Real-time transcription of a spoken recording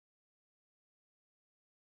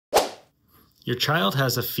Your child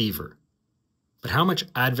has a fever, but how much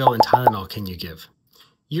Advil and Tylenol can you give?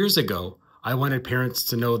 Years ago, I wanted parents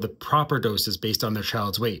to know the proper doses based on their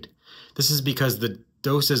child's weight. This is because the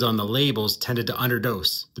doses on the labels tended to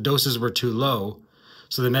underdose. The doses were too low,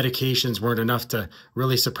 so the medications weren't enough to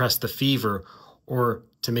really suppress the fever or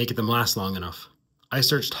to make them last long enough. I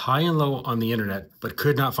searched high and low on the internet, but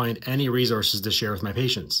could not find any resources to share with my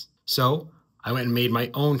patients. So I went and made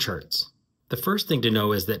my own charts. The first thing to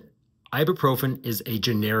know is that Ibuprofen is a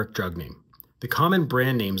generic drug name. The common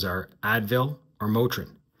brand names are Advil or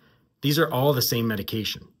Motrin. These are all the same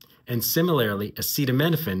medication. And similarly,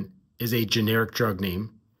 Acetaminophen is a generic drug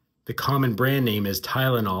name. The common brand name is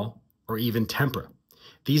Tylenol or even Tempra.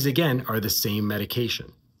 These again are the same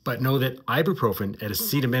medication. But know that Ibuprofen and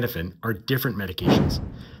Acetaminophen are different medications.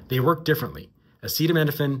 They work differently.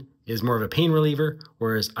 Acetaminophen is more of a pain reliever,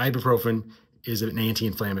 whereas Ibuprofen is an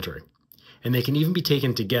anti-inflammatory. And they can even be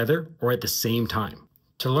taken together or at the same time.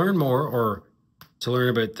 To learn more or to learn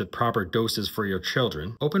about the proper doses for your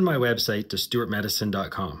children, open my website to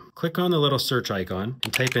stewartmedicine.com. Click on the little search icon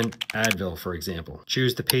and type in Advil, for example.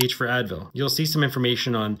 Choose the page for Advil. You'll see some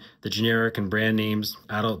information on the generic and brand names,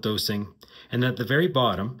 adult dosing, and at the very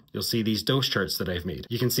bottom, you'll see these dose charts that I've made.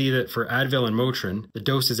 You can see that for Advil and Motrin, the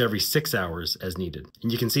dose is every 6 hours as needed.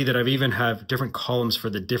 And you can see that I've even have different columns for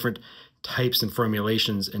the different types and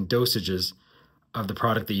formulations and dosages of the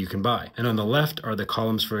product that you can buy. And on the left are the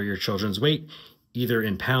columns for your children's weight, either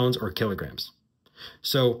in pounds or kilograms.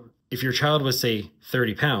 So if your child was, say,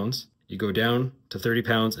 30 pounds, you go down to 30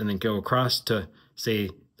 pounds and then go across to, say,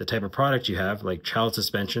 the type of product you have, like child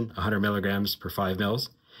suspension, 100 milligrams per 5 mils.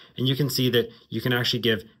 And you can see that you can actually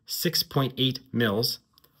give 6.8 mils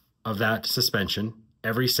of that suspension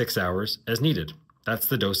every 6 hours as needed. That's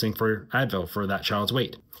the dosing for Advil for that child's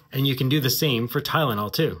weight. And you can do the same for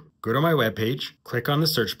Tylenol too. Go to my webpage, click on the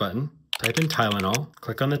search button, type in Tylenol,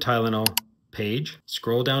 click on the Tylenol page,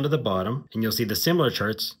 scroll down to the bottom, and you'll see the similar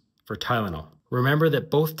charts for Tylenol. Remember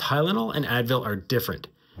that both Tylenol and Advil are different.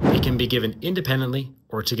 They can be given independently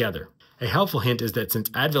or together. A helpful hint is that since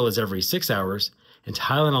Advil is every 6 hours and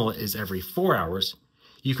Tylenol is every 4 hours,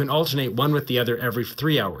 you can alternate one with the other every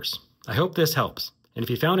 3 hours. I hope this helps. And if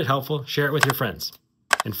you found it helpful, share it with your friends.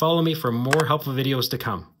 And follow me for more helpful videos to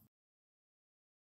come.